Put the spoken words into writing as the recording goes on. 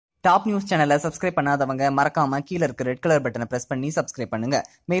Top news சேனலை subscribe பண்ணாதவங்க மறக்காம கீழ இருக்க ரெட் கலர் பட்டனை பிரஸ் பண்ணி சப்ஸ்கிரைப் பண்ணுங்க.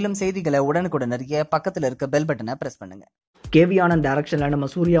 மேலும் செய்திகளை உடனுக்குடன் அறிய பக்கத்துல இருக்க பெல் பட்டனை பிரஸ் பண்ணுங்க. ஆனந்த் டைரக்ஷன்ல நம்ம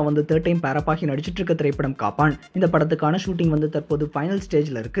சூர்யா வந்து தேர்ட் டைம் பேரப்பாகி நடிச்சிட்டு இருக்க திரைப்படம் காப்பான். இந்த படத்துக்கான ஷூட்டிங் வந்து தற்போது ஃபைனல்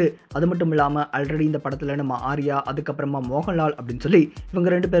ஸ்டேஜ்ல இருக்கு. அது மட்டும் இல்லாம ஆல்ரெடி இந்த படத்துல நம்ம ஆர்யா அதுக்கப்புறமா மோகன்லால் அப்படின்னு சொல்லி இவங்க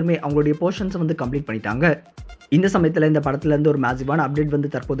ரெண்டு பேருமே அவங்களுடைய போர்ஷன்ஸ் வந்து கம்ப்ளீட் பண்ணிட்டாங்க. இந்த சமயத்தில் இந்த படத்துல இருந்து ஒரு மேசிவான அப்டேட்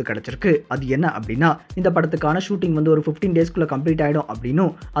வந்து தற்போது கிடைச்சிருக்கு. அது என்ன அப்படின்னா, இந்த படத்துக்கான ஷூட்டிங் வந்து ஒரு 15 டேஸ்க்குள்ள கம்ப்ளீட் ஆயிடும்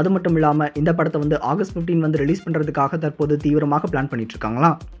அப்படின்னும், அது மட்டும் இல்லாம இந்த படத்தை வந்து ஆகஸ்ட் 15 வந்து ரிலீஸ் பண்றதுக்காக தற்போது தீவிரமாக பிளான் பண்ணிட்டு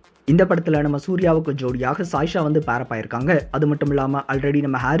இருக்காங்களாம். இந்த படத்துல நம்ம சூர்யாவுக்கு ஜோடியாக சாய்ஷா வந்து பேரப் ஆயிருக்காங்க. அது மட்டும் இல்லாம ஆல்ரெடி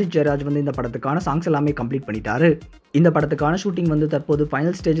நம்ம ஜயராஜ் வந்து இந்த படத்துக்கான சாங்ஸ் எல்லாமே கம்ப்ளீட் பண்ணிட்டாரு. இந்த படத்துக்கான ஷூட்டிங் வந்து தற்போது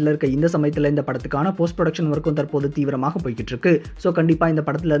ஃபைனல் ஸ்டேஜில் இருக்க இந்த சமயத்தில் இந்த படத்துக்கான போஸ்ட் ப்ரொடக்ஷன் ஒர்க்கும் தற்போது தீவிரமாக போய்கிட்டு இருக்கு. ஸோ கண்டிப்பாக இந்த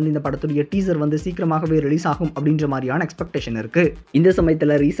படத்துல இருந்து இந்த படத்துடைய டீசர் வந்து சீக்கிரமாகவே ரிலீஸ் ஆகும் அப்படின்ற மாதிரியான எக்ஸ்பெக்டேஷன் இருக்கு. இந்த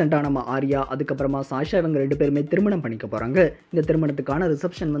சமயத்தில் ரீசெண்டாக நம்ம ஆர்யா அதுக்கப்புறமா சாய்ஷா இவங்க ரெண்டு பேருமே திருமணம் பண்ணிக்க போறாங்க. இந்த திருமணத்துக்கான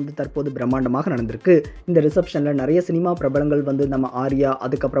ரிசப்ஷன் வந்து தற்போது பிரம்மாண்டமாக நடந்திருக்கு. இந்த ரிசப்ஷன்ல நிறைய சினிமா பிரபலங்கள் வந்து நம்ம ஆர்யா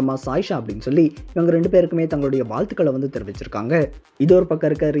அதுக்கப்புறமா சாய்ஷா அப்படின்னு சொல்லி இவங்க ரெண்டு பேருக்குமே தங்களுடைய வாழ்த்துக்களை வந்து தெரிவிச்சிருக்காங்க. இது ஒரு பக்கம்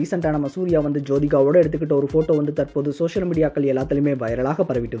இருக்க, ரீசெண்டாக நம்ம சூர்யா வந்து ஜோதிகாவோட எடுத்துக்கிட்ட ஒரு போட்டோ வந்து தற்போது சோஷியல் மீடியாக்கள் எல்லாத்துலயுமே வைரலாக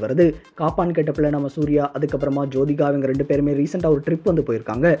பரவிட்டு வருது. காப்பான் கேட்டப்பல நம்ம சூர்யா அதுக்கப்புறமா ஜோதிகா இவங்க ரெண்டு பேருமே ரீசெண்டா ஒரு ட்ரிப் வந்து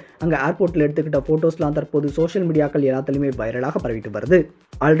போயிருக்காங்க. அங்க ஏர்போர்ட்ல எடுத்துக்கிட்ட போட்டோஸ்லாம் தற்போது சோஷியல் மீடியாக்கள் எல்லாத்துலயுமே வைரலாக பரவிட்டு வருது.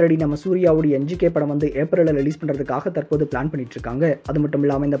 ஆல்ரெடி நம்ம சூர்யாவுடைய NGK படம் வந்து ஏப்ரல்ல ரிலீஸ் பண்றதுக்காக தற்போது பிளான் பண்ணிட்டு இருக்காங்க. அது மட்டும்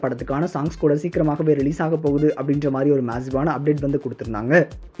இல்லாம இந்த படத்துக்கான சாங்ஸ் கூட சீக்கிரமாகவே ரிலீஸ் ஆக போகுது அப்படின்ற மாதிரி ஒரு மேசிவான அப்டேட் வந்து கொடுத்திருந்தாங்க.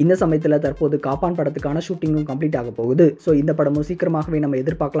 இந்த சமயத்துல தற்போது காப்பான் படத்துக்கான ஷூட்டிங்கும் கம்ப்ளீட் ஆக போகுது. ஸோ இந்த படமும் சீக்கிரமாகவே நம்ம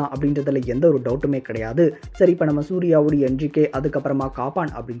எதிர்பார்க்கலாம் அப்படின்றதுல எந்த ஒரு டவுட்டுமே கிடையாது. சரி, இப்ப நம்ம சூர்யாவுடைய NGK அதுக்கப்புறமா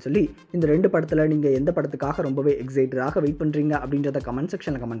காப்பான் அப்படின்னு சொல்லி இந்த ரெண்டு படத்துல நீங்க எந்த படத்துக்காக ரொம்பவே எக்ஸைட்டடாக வெயிட் பண்றீங்க அப்படின்றத கமெண்ட்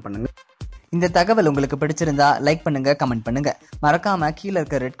செக்ஷன்ல கமெண்ட் பண்ணுங்க. இந்த தகவல் உங்களுக்கு பிடிச்சிருந்தா லைக் பண்ணுங்க, கமெண்ட் பண்ணுங்க. மறக்காம கீழ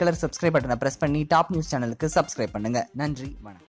இருக்க ரெட் கலர் சப்ஸ்கிரைப் பட்டனை பிரஸ் பண்ணி டாப் நியூஸ் சேனலுக்கு சப்ஸ்கிரைப் பண்ணுங்க. நன்றி, வணக்கம்.